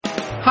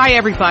Hi,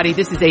 everybody.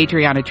 This is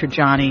Adriana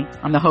Trajani.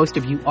 I'm the host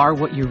of You Are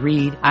What You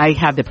Read. I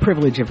have the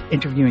privilege of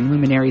interviewing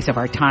luminaries of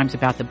our times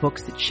about the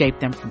books that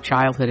shaped them from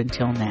childhood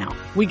until now.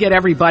 We get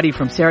everybody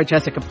from Sarah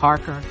Jessica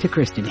Parker to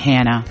Kristen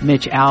Hanna,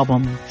 Mitch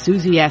Albom,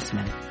 Susie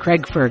Essman,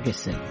 Craig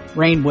Ferguson,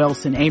 Rainn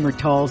Wilson, Amor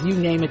Towles, you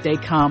name it, they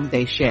come,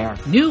 they share.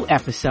 New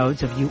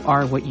episodes of You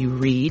Are What You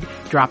Read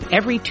drop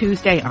every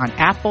Tuesday on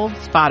Apple,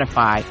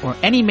 Spotify, or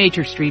any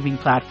major streaming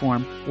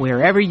platform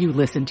wherever you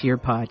listen to your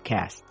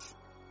podcasts.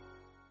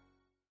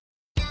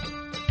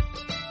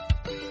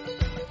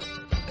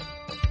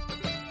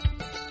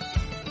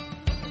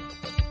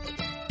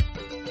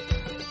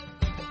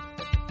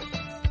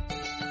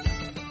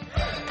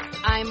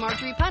 I'm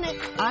Marjorie Punnett.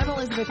 I'm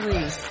Elizabeth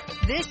Reese.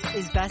 This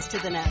is Best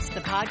of the Nest,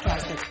 the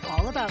podcast that's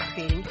all about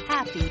creating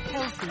happy,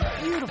 healthy,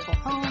 beautiful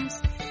homes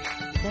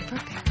that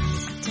prepare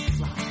us to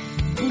fly.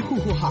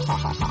 Ooh, ha, ha,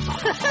 ha,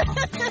 ha,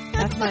 ha.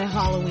 That's my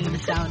Halloween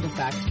sound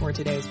effect for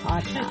today's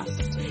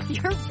podcast.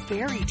 You're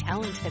very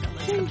talented,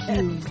 Elizabeth. Thank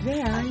you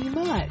very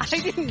much. I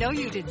didn't know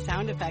you did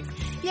sound effects.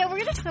 Yeah, we're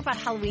going to talk about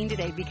Halloween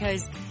today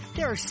because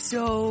there are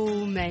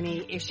so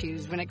many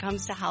issues when it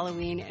comes to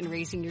Halloween and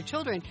raising your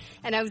children.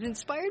 And I was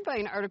inspired by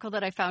an article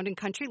that I found in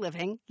Country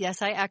Living.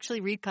 Yes, I actually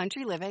read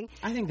Country Living.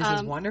 I think this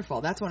is wonderful.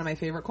 That's one of my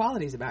favorite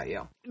qualities about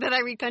you. That I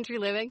read Country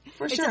Living?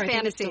 For it's sure. a fantasy.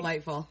 I think it's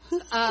delightful.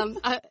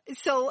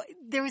 So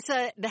there was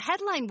the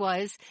headline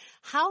was,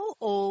 how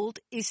old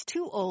is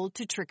too old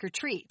to trick or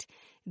treat?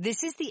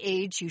 This is the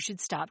age you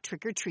should stop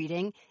trick or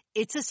treating.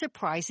 It's a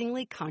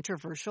surprisingly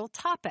controversial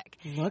topic.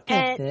 Look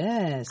at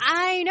this.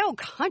 I know,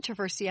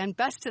 controversy on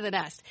Best of the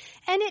Nest.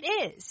 And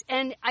it is.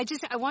 And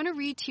I want to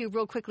read to you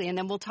real quickly, and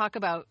then we'll talk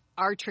about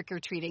our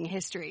trick-or-treating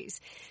histories.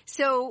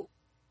 So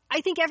I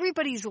think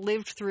everybody's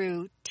lived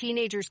through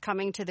teenagers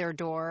coming to their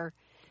door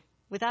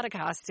without a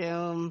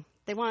costume.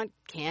 They want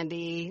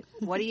candy.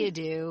 What do you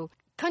do?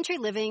 Country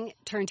Living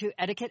turned to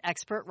etiquette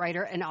expert,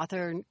 writer, and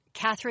author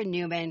Catherine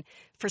Newman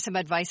for some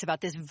advice about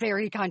this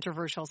very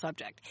controversial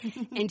subject.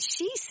 And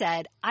she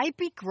said, I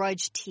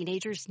begrudge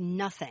teenagers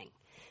nothing.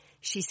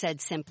 She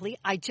said simply,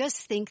 I just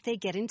think they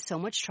get in so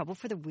much trouble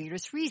for the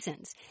weirdest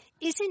reasons.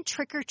 Isn't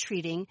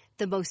trick-or-treating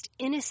the most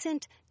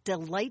innocent,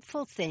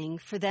 delightful thing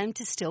for them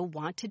to still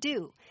want to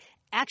do?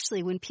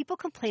 Actually, when people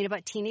complain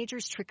about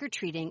teenagers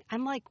trick-or-treating,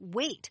 I'm like,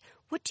 wait,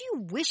 what do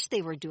you wish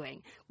they were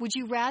doing? Would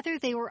you rather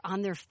they were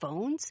on their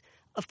phones?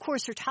 Of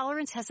course, her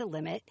tolerance has a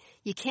limit.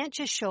 You can't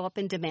just show up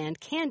and demand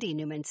candy,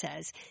 Newman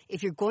says.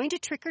 If you're going to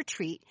trick or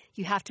treat,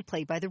 you have to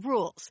play by the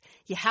rules.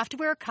 You have to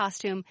wear a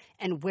costume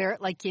and wear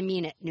it like you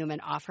mean it, Newman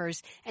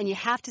offers. And you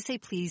have to say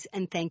please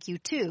and thank you,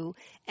 too.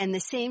 And the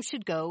same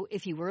should go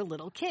if you were a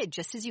little kid,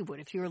 just as you would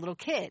if you were a little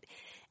kid.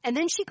 And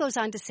then she goes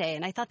on to say,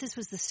 and I thought this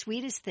was the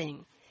sweetest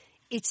thing,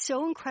 it's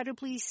so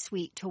incredibly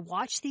sweet to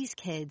watch these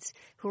kids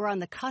who are on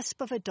the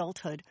cusp of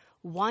adulthood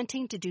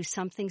wanting to do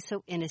something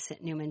so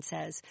innocent, Newman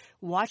says.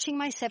 Watching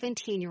my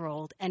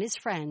 17-year-old and his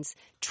friends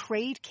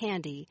trade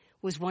candy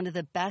was one of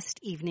the best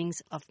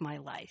evenings of my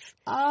life.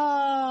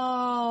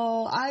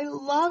 Oh, I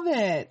love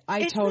it.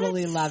 I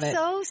totally love it.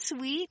 So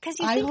sweet. Because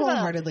I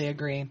wholeheartedly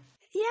agree.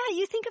 Yeah,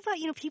 you think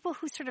about, people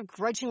who sort of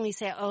grudgingly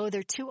say, oh,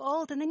 they're too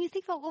old. And then you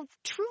think about, well,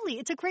 truly,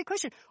 it's a great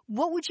question.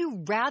 What would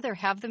you rather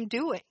have them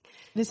doing?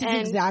 This is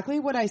exactly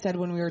what I said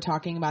when we were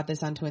talking about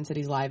this on Twin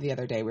Cities Live the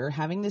other day. We were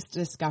having this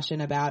discussion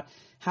about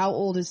how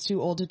old is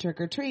too old to trick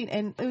or treat.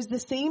 And it was the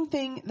same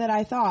thing that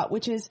I thought,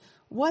 which is,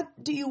 what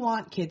do you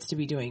want kids to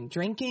be doing?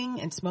 Drinking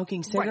and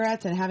smoking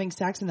cigarettes and having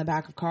sex in the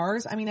back of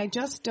cars? I mean, I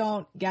just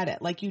don't get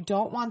it. Like, you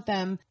don't want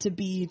them to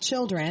be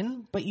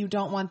children, but you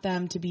don't want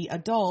them to be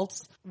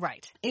adults.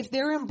 Right. If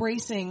they're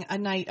embracing a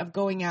night of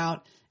going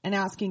out and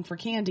asking for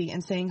candy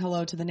and saying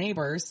hello to the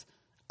neighbors,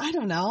 I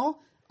don't know.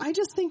 I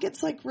just think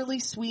it's like really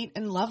sweet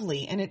and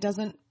lovely, and it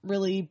doesn't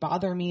really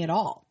bother me at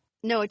all.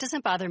 No, it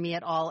doesn't bother me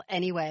at all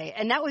anyway.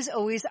 And that was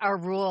always our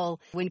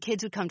rule when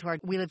kids would come to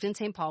we lived in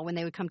St. Paul, when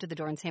they would come to the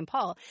door in St.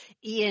 Paul.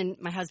 Ian,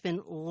 my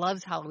husband,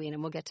 loves Halloween,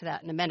 and we'll get to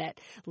that in a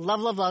minute.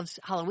 Loves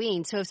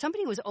Halloween. So if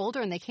somebody was older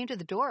and they came to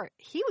the door,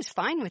 he was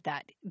fine with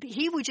that.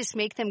 He would just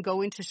make them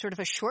go into sort of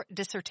a short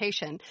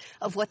dissertation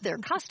of what their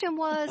costume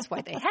was,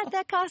 why they had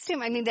that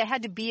costume. I mean, they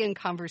had to be in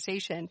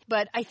conversation.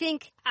 But I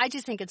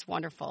just think it's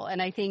wonderful.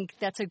 And I think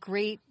that's a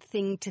great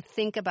thing to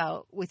think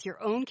about with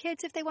your own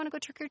kids if they want to go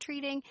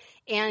trick-or-treating,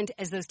 and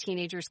as those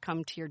teenagers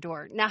come to your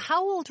door. Now,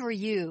 how old were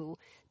you?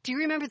 Do you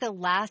remember the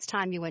last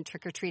time you went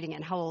trick-or-treating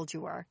and how old you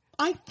were?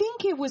 I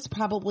think it was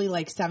probably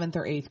like 7th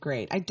or 8th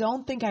grade. I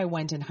don't think I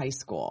went in high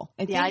school.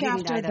 I think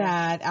after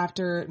that,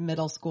 after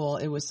middle school,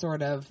 it was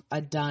sort of a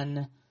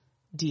done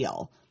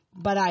deal.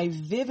 But I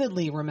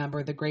vividly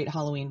remember the Great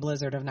Halloween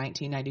Blizzard of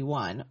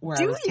 1991, where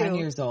I was 10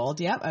 years old.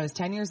 Yep, I was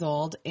 10 years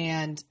old,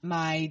 and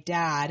my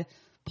dad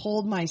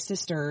pulled my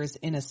sisters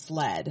in a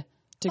sled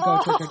to go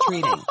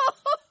trick-or-treating.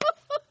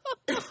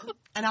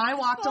 And I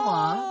walked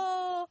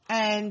along,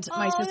 and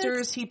my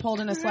sisters, he pulled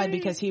in a sled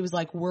because he was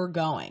like, we're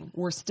going.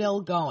 We're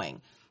still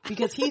going.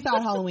 because he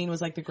thought Halloween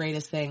was like the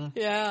greatest thing.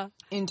 Yeah.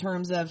 In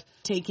terms of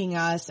taking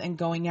us and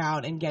going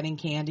out and getting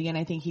candy. And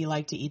I think he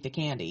liked to eat the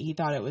candy. He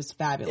thought it was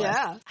fabulous.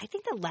 Yeah. I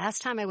think the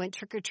last time I went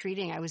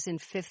trick-or-treating, I was in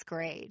 5th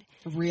grade.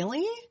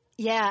 Really?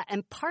 Yeah.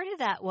 And part of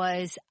that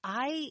was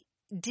I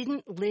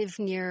didn't live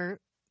near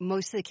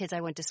most of the kids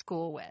I went to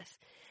school with.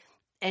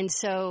 And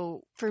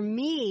so for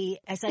me,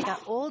 as I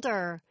got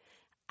older,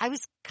 I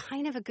was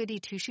kind of a goody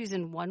two-shoes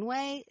in one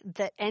way,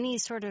 that any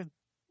sort of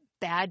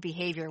bad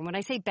behavior, and when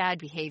I say bad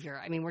behavior,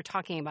 I mean we're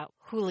talking about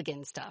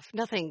hooligan stuff,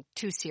 nothing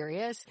too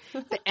serious,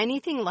 but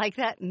anything like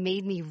that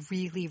made me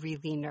really,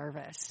 really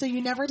nervous. So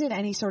you never did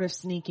any sort of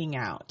sneaking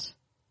out?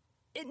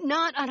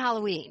 Not on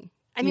Halloween.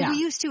 I mean, we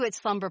used to at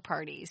slumber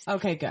parties.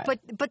 Okay, good.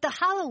 But the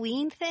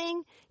Halloween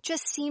thing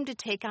just seemed to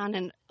take on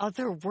an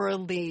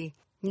otherworldly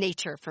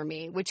nature for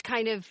me, which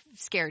kind of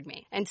scared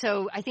me. And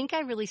so I think I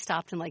really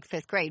stopped in like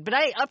 5th grade. But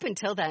up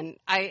until then,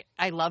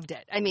 I loved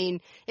it. I mean,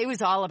 it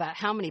was all about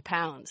how many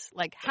pounds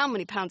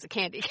of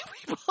candy can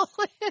we pull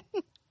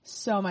in?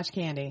 So much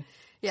candy.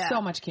 Yeah. So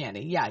much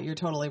candy. Yeah, you're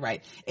totally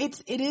right.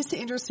 It is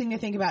interesting to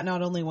think about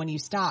not only when you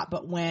stop,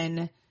 but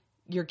when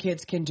your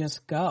kids can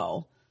just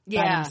go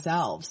by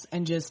themselves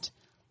and just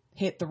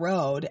hit the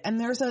road. And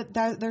there's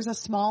a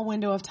small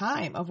window of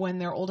time of when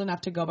they're old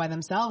enough to go by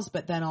themselves,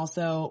 but then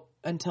also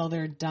until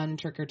they're done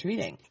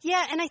trick-or-treating.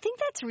 Yeah, and I think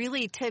that's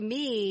really, to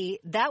me,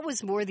 that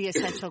was more the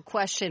essential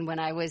question when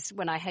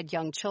I had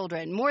young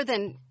children. More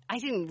than, I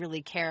didn't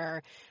really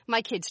care.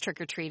 My kids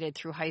trick-or-treated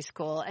through high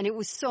school, and it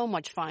was so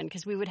much fun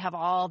because we would have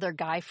all their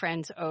guy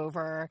friends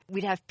over.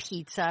 We'd have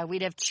pizza.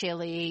 We'd have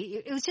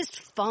chili. It was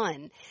just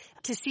fun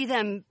to see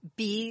them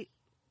be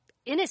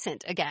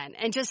innocent again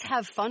and just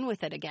have fun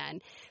with it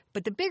again.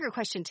 But the bigger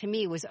question to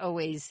me was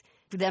always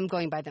them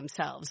going by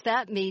themselves.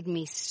 That made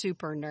me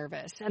super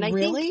nervous. And I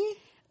really? think,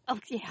 oh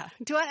yeah.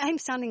 I'm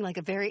sounding like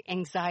a very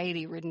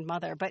anxiety-ridden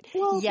mother, but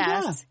yes.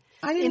 Yeah.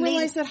 I didn't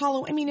realize that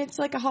Halloween, I mean, it's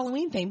like a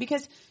Halloween thing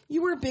because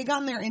you were big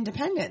on their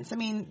independence. I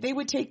mean, they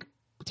would take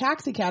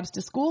taxi cabs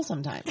to school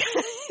sometimes.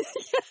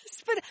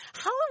 Yes, but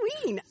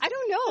Halloween, I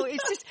don't know.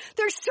 It's just,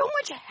 there's so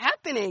much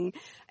happening.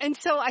 And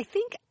so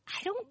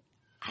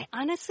I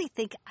honestly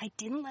think I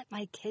didn't let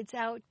my kids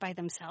out by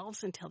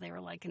themselves until they were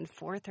like in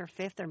 4th or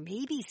 5th or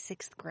maybe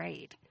 6th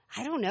grade.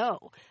 I don't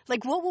know.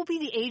 Like, what will be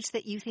the age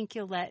that you think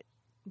you'll let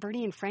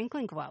Bernie and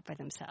Franklin go out by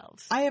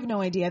themselves? I have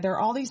no idea. There are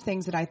all these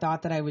things that I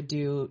thought that I would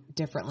do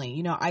differently.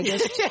 You know, I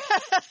just...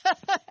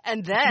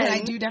 and then... That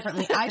I do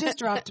differently. I just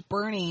dropped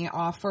Bernie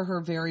off for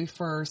her very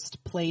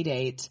first play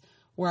date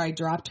where I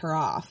dropped her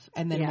off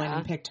and then went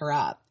and picked her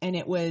up. And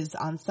it was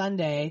on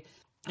Sunday...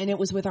 And it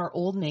was with our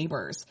old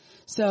neighbors.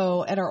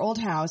 So at our old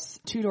house,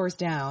 2 doors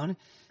down,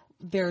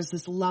 there's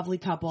this lovely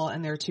couple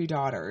and their 2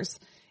 daughters.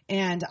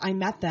 And I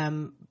met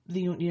them,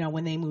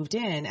 when they moved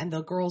in, and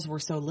the girls were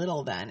so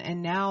little then.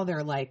 And now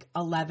they're like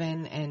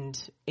 11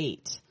 and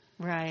 8.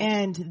 Right.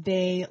 And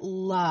they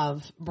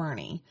love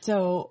Bernie.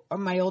 So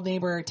my old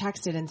neighbor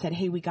texted and said,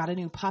 hey, we got a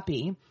new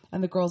puppy.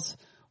 And the girls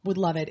would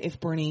love it if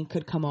Bernie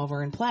could come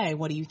over and play.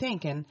 What do you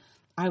think? And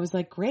I was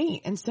like,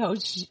 great. And so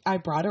I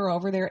brought her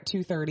over there at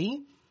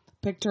 2:30.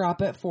 Picked her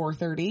up at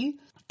 4:30.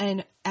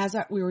 And as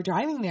we were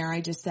driving there,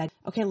 I just said,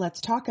 okay, let's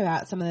talk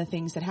about some of the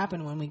things that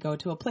happen when we go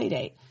to a play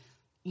date.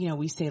 You know,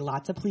 we say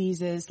lots of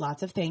pleases,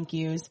 lots of thank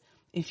yous.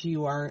 If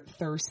you are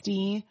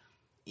thirsty,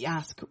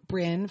 ask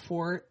Bryn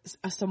for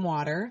some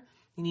water.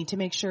 You need to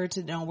make sure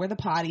to know where the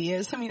potty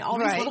is. I mean, all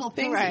these little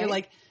things that you're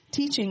like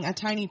teaching a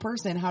tiny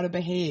person how to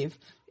behave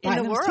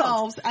by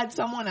themselves at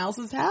someone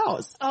else's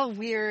house. Oh,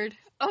 weird.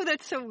 Oh,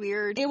 that's so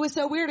weird. It was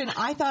so weird. And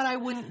I thought I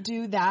wouldn't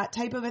do that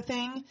type of a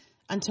thing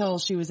until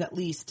she was at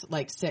least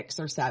like 6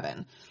 or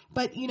 7.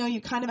 But, you know, you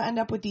kind of end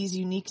up with these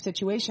unique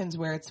situations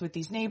where it's with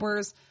these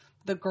neighbors.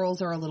 The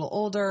girls are a little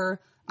older.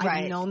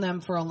 I've known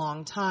them for a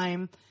long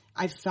time.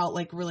 I felt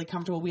like really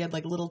comfortable. We had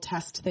like little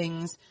test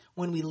things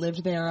when we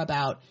lived there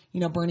about, you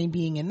know, Bernie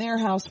being in their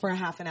house for a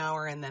half an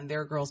hour and then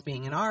their girls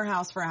being in our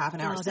house for a half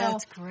an hour. Oh,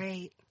 that's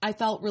great. I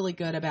felt really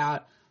good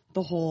about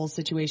the whole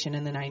situation.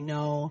 And then I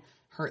know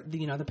her,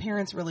 you know, the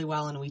parents really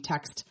well, and we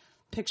text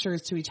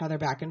pictures to each other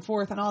back and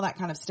forth and all that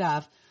kind of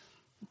stuff.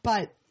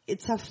 But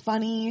it's a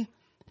funny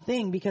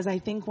thing because I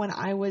think when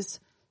I was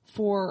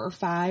 4 or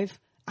 5,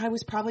 I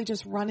was probably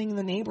just running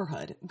the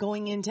neighborhood,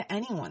 going into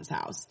anyone's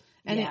house,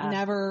 and it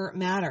never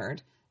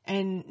mattered.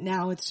 And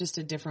now it's just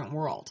a different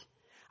world.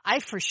 I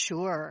for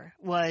sure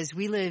was.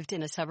 We lived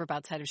in a suburb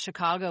outside of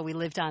Chicago. We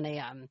lived on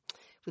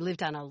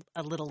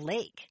a little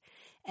lake,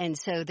 and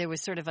so there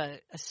was sort of a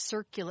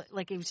circular,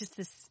 like it was just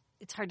this.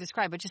 It's hard to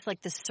describe, but just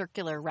like this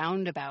circular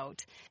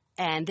roundabout.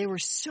 And there were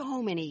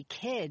so many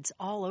kids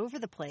all over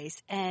the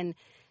place. And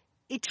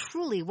it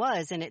truly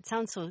was, and it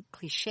sounds so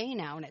cliche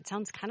now, and it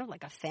sounds kind of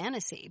like a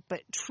fantasy,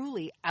 but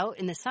truly out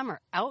in the summer,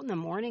 out in the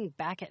morning,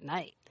 back at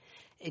night.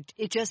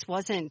 It just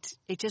wasn't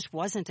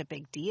a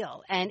big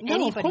deal. And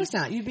no, of course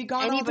not. You'd be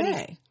gone all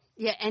day.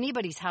 Yeah,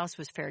 anybody's house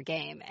was fair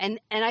game. And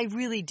I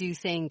really do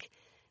think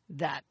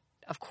that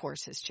of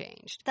course, has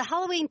changed. The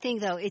Halloween thing,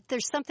 though,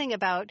 there's something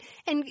about,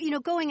 and,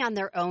 going on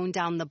their own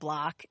down the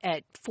block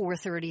at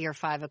 4:30 or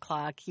 5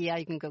 o'clock. Yeah,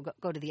 you can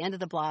go to the end of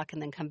the block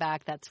and then come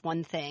back. That's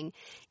one thing.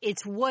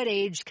 It's what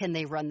age can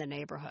they run the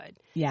neighborhood?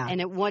 Yeah.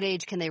 And at what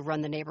age can they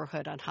run the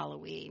neighborhood on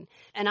Halloween?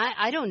 And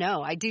I don't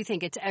know. I do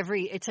think it's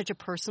such a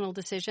personal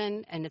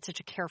decision, and it's such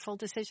a careful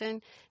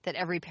decision that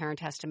every parent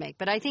has to make.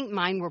 But I think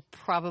mine were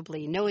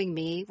probably, knowing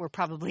me, we're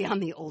probably on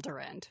the older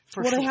end.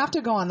 Well, they have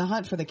to go on the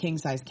hunt for the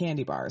king-size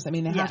candy bars. I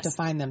mean, they have to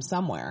find them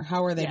somewhere.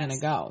 How are they going to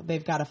go?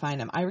 They've got to find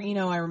them. I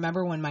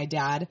remember when my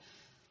dad,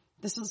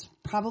 this was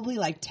probably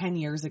like 10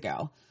 years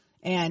ago,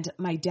 and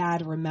my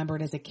dad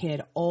remembered as a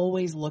kid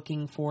always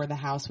looking for the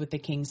house with the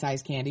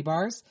king-size candy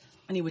bars,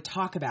 and he would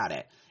talk about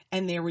it.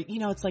 And they were,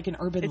 it's like an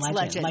urban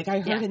legend. Like, I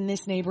heard in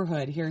this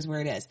neighborhood, here's where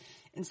it is.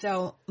 And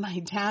so my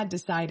dad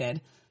decided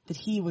that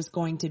he was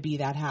going to be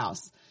that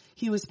house.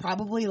 He was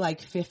probably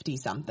like 50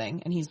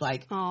 something. And he's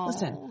like,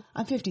 listen,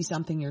 I'm 50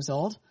 something years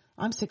old.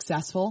 I'm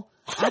successful.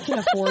 I can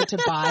afford to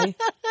buy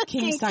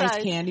king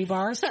size candy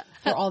bars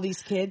for all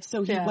these kids.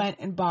 So he went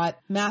and bought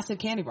massive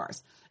candy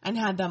bars and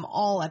had them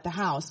all at the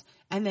house,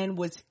 and then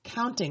was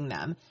counting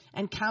them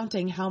and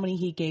counting how many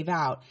he gave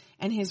out.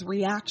 And his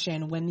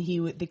reaction when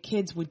the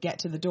kids would get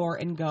to the door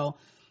and go,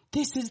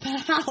 "This is the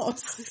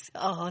house."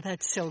 Oh,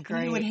 that's so great.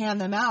 And he would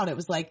hand them out. It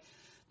was like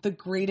the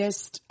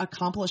greatest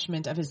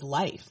accomplishment of his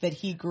life, that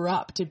he grew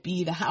up to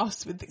be the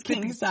house with the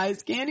king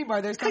size candy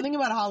bar. There's something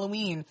about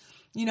Halloween,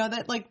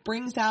 that like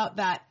brings out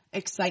that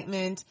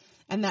excitement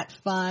and that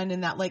fun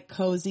and that like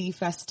cozy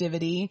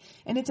festivity.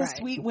 And it's a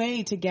sweet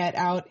way to get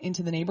out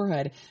into the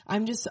neighborhood.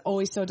 I'm just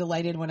always so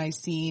delighted when I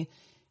see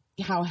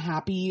how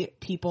happy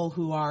people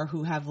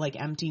who have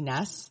like empty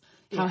nests,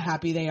 how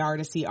happy they are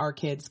to see our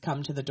kids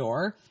come to the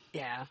door.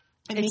 Yeah.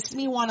 It makes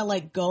me want to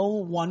like go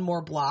one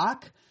more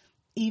block,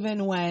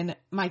 even when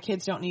my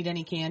kids don't need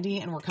any candy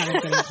and we're kind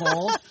of getting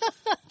cold.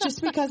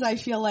 Just because I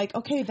feel like,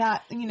 okay,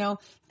 that,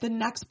 the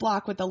next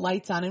block with the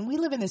lights on, and we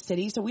live in the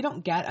city, so we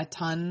don't get a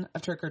ton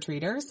of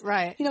trick-or-treaters.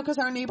 Right. Because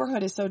our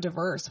neighborhood is so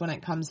diverse when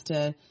it comes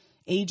to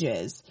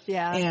ages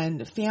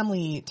and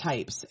family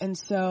types. And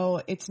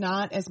so it's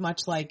not as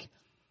much like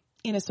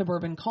in a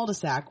suburban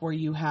cul-de-sac where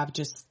you have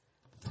just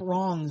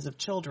throngs of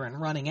children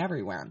running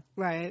everywhere.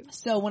 Right.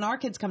 So when our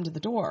kids come to the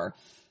door,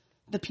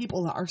 the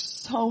people are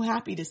so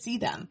happy to see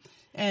them.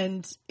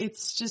 And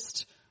it's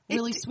just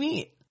really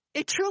sweet.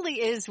 It truly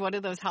is one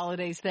of those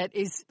holidays that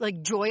is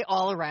like joy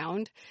all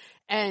around.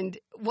 And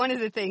one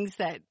of the things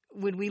that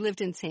when we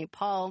lived in St.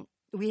 Paul,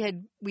 we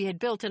had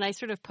built, and I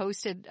sort of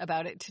posted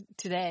about it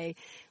today,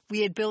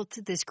 we had built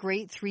this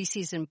great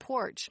 3-season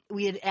porch.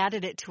 We had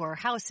added it to our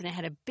house, and it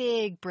had a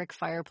big brick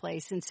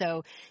fireplace. And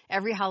so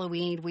every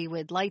Halloween we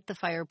would light the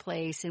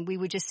fireplace, and we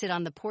would just sit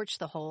on the porch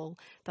the whole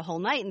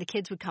night, and the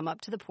kids would come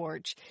up to the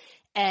porch.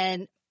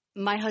 And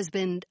my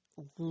husband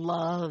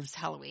loves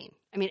Halloween.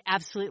 I mean,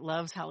 absolutely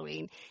loves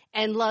Halloween,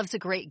 and loves a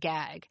great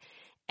gag.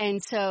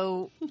 And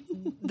so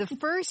the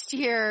first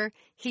year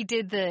he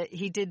did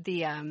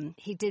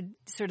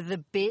sort of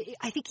the big,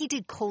 I think he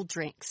did cold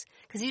drinks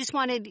because he just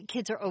wanted,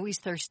 kids are always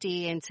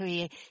thirsty. And so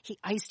he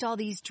iced all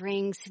these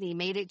drinks and he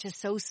made it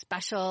just so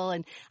special.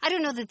 And I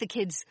don't know that the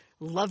kids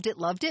loved it,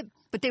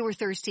 but they were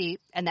thirsty,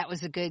 and that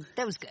was good.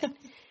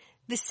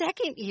 The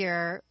second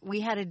year,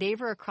 we had a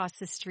neighbor across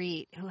the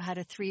street who had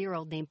a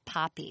 3-year-old named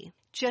Poppy.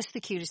 Just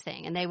the cutest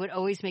thing. And they would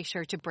always make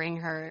sure to bring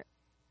her,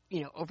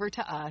 over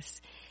to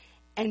us.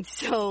 And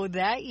so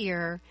that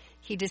year,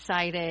 he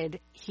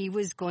decided he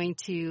was going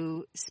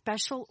to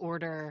special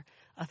order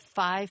a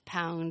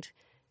 5-pound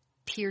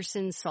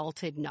Pearson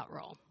salted nut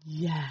roll.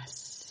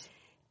 Yes.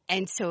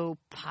 And so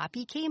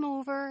Poppy came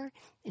over,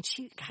 and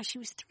she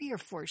was 3 or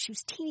 4. She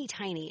was teeny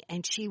tiny,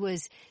 and she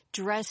was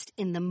dressed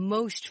in the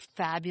most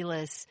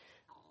fabulous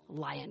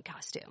lion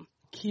costume.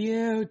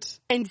 Cute.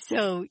 And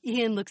so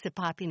Ian looks at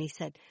Poppy and he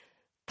said,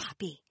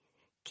 "Poppy,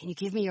 can you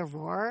give me a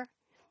roar?"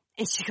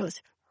 And she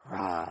goes,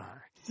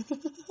 "Roar."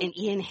 And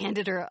Ian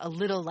handed her a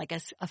little, like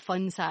a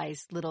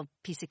fun-sized little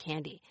piece of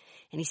candy.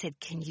 And he said,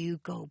 "Can you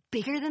go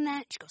bigger than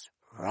that?" She goes,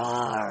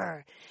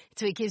 "Roar."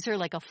 So he gives her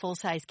like a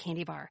full-size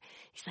candy bar.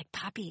 He's like,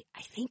 "Poppy,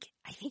 I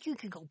think you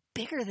could go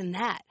bigger than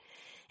that."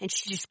 And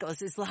she just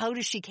goes as loud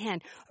as she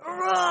can,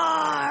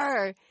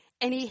 "Roar."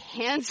 And he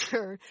hands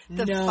her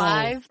the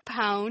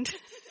 5-pound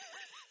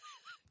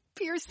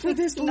Pearson for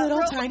this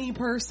little tiny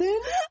person.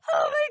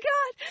 Oh my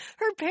God.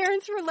 Her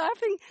parents were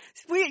laughing.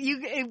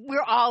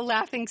 We're all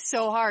laughing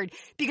so hard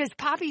because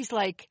Poppy's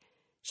like,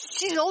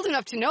 she's old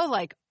enough to know,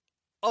 like,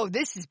 oh,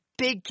 this is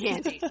big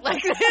candy.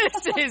 Like,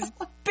 this is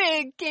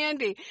big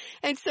candy.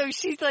 And so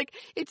she's like,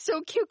 it's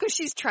so cute because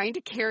she's trying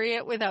to carry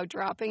it without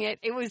dropping it.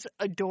 It was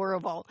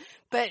adorable.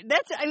 But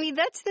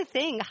that's the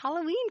thing.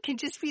 Halloween can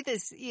just be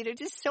this,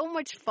 just so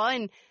much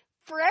fun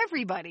for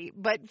everybody.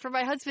 But for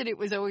my husband, it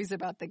was always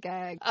about the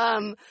gag.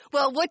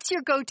 Well, what's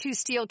your go-to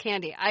steal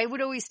candy? I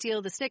would always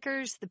steal the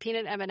Snickers, the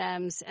peanut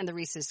M&Ms, and the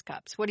Reese's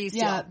Cups. What do you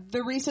steal? Yeah,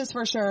 the Reese's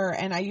for sure.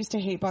 And I used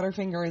to hate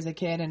Butterfinger as a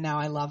kid, and now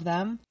I love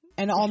them.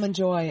 And Almond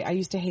Joy. I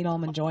used to hate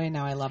Almond Joy, and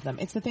now I love them.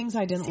 It's the things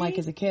I didn't like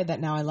as a kid that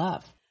now I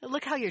love.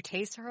 Look how your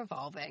tastes are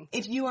evolving.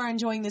 If you are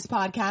enjoying this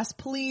podcast,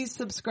 please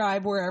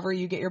subscribe wherever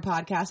you get your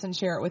podcasts and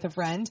share it with a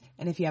friend.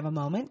 And if you have a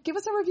moment, give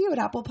us a review at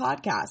Apple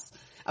Podcasts.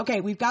 Okay,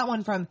 we've got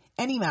one from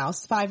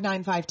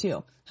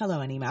AnyMouse5952. Hello,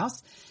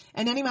 AnyMouse.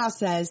 And AnyMouse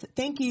says,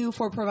 thank you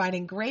for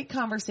providing great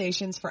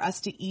conversations for us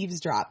to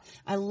eavesdrop.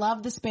 I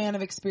love the span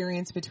of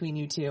experience between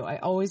you two. I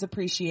always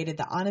appreciated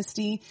the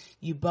honesty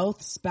you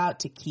both spout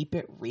to keep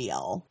it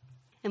real.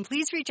 And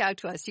please reach out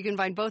to us. You can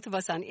find both of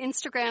us on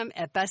Instagram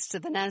at Best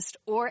of the Nest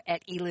or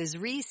at Eliz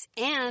Reese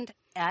and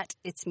at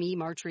It's Me,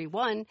 Marjorie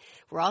 1.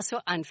 We're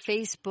also on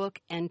Facebook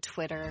and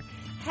Twitter.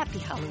 Happy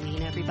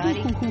Halloween,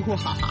 everybody.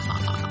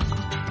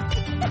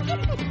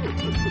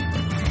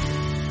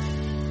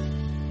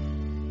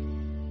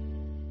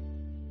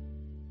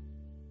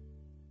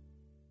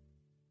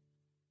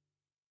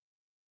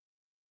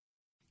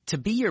 To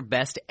be your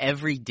best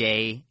every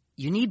day,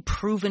 you need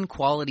proven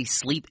quality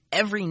sleep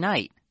every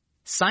night.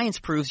 Science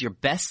proves your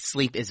best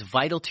sleep is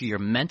vital to your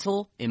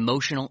mental,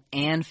 emotional,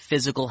 and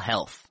physical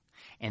health.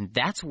 And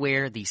that's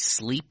where the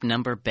Sleep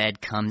Number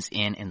bed comes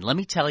in. And let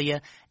me tell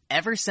you,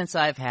 ever since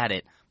I've had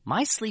it,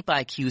 my sleep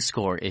IQ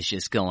score is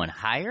just going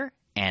higher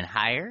and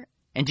higher.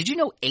 And did you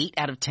know 8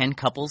 out of 10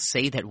 couples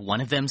say that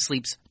one of them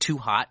sleeps too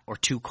hot or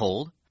too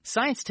cold?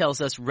 Science tells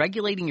us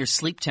regulating your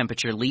sleep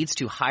temperature leads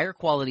to higher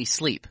quality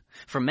sleep.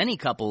 For many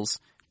couples,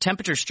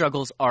 temperature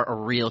struggles are a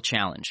real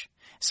challenge.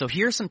 So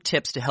here are some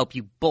tips to help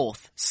you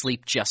both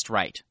sleep just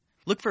right.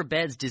 Look for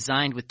beds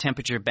designed with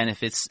temperature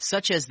benefits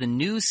such as the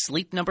new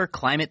Sleep Number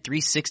Climate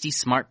 360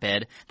 Smart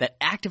Bed that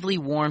actively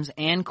warms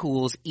and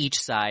cools each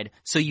side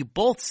so you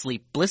both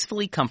sleep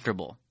blissfully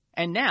comfortable.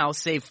 And now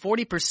save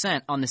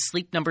 40% on the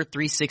Sleep Number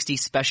 360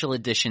 Special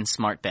Edition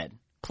Smart Bed.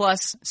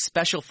 Plus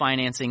special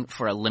financing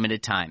for a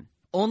limited time.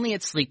 Only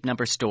at Sleep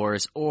Number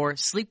stores or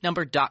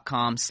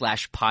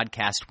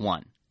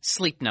sleepnumber.com/podcast1.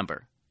 Sleep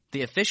Number,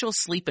 the official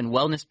sleep and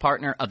wellness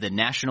partner of the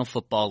National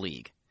Football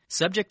League.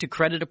 Subject to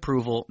credit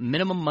approval,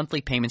 minimum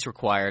monthly payments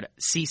required.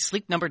 See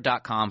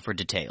sleepnumber.com for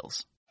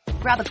details.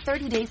 Grab a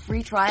 30-day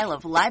free trial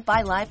of Live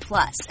by Live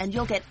Plus, and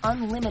you'll get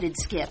unlimited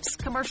skips,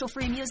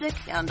 commercial-free music,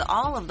 and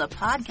all of the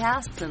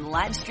podcasts and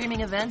live streaming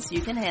events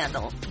you can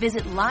handle.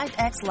 Visit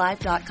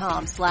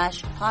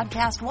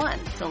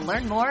livexlive.com/podcast1 to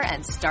learn more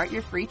and start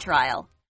your free trial.